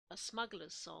A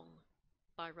Smuggler's Song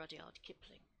by Rudyard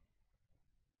Kipling.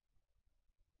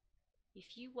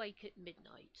 If you wake at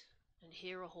midnight and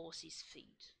hear a horse's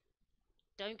feet,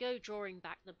 don't go drawing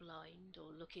back the blind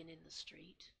or looking in the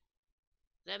street.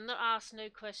 Them that ask no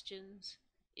questions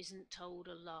isn't told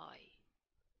a lie.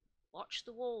 Watch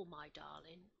the wall, my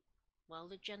darling, while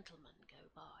the gentlemen go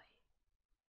by.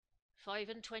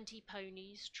 25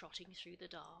 ponies trotting through the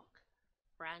dark,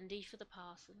 brandy for the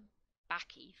parson,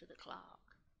 baccy for the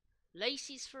clerk,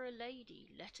 laces for a lady,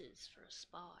 letters for a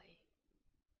spy.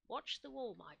 Watch the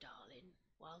wall, my darling,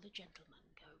 while the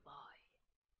gentlemen go by.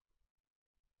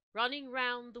 Running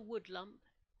round the wood lump,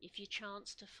 if you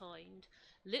chance to find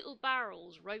little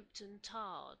barrels roped and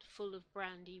tarred, full of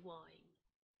brandy wine,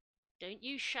 don't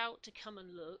you shout to come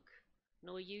and look,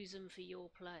 nor use 'em for your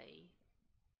play.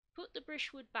 Put the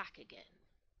brishwood back again,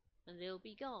 and they'll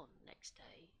be gone next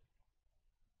day.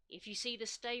 If you see the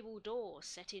stable door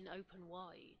setting open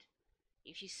wide,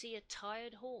 if you see a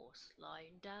tired horse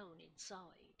lying down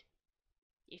inside,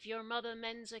 if your mother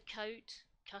mends a coat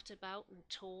cut about and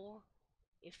tore,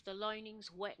 if the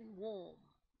lining's wet and warm,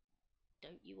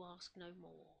 don't you ask no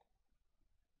more.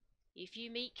 If you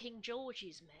meet King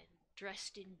George's men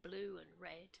dressed in blue and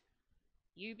red,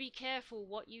 you be careful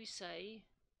what you say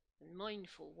and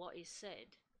mindful what is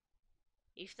said.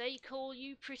 If they call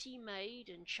you pretty maid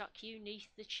and chuck you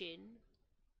 'neath the chin,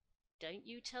 don't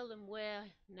you tell them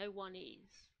where no one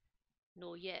is,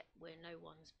 nor yet where no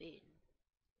one's been.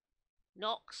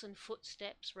 Knocks and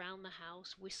footsteps round the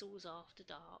house, whistles after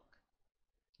dark,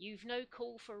 you've no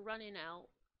call for running out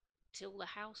till the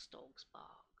house dogs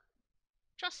bark.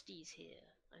 Trustee's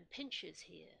here and Pincher's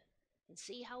here, and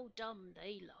see how dumb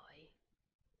they lie.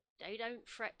 They don't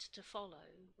fret to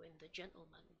follow when the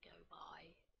gentlemen go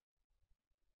by.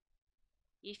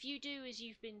 If you do as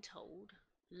you've been told,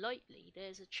 lightly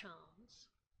there's a chance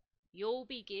you'll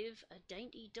be give a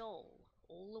dainty doll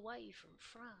all the way from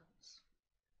France,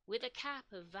 with a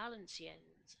cap of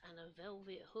Valenciennes and a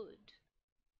velvet hood,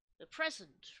 the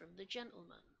present from the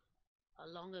gentleman,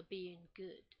 along o' being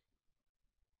good.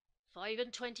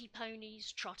 25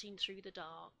 ponies trotting through the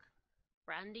dark,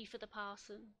 brandy for the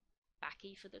parson,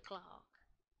 baccy for the clerk.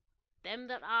 Them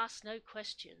that ask no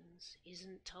questions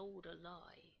isn't told a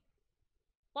lie.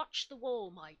 Watch the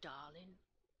wall, my darling,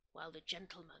 while the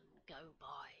gentlemen go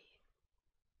by.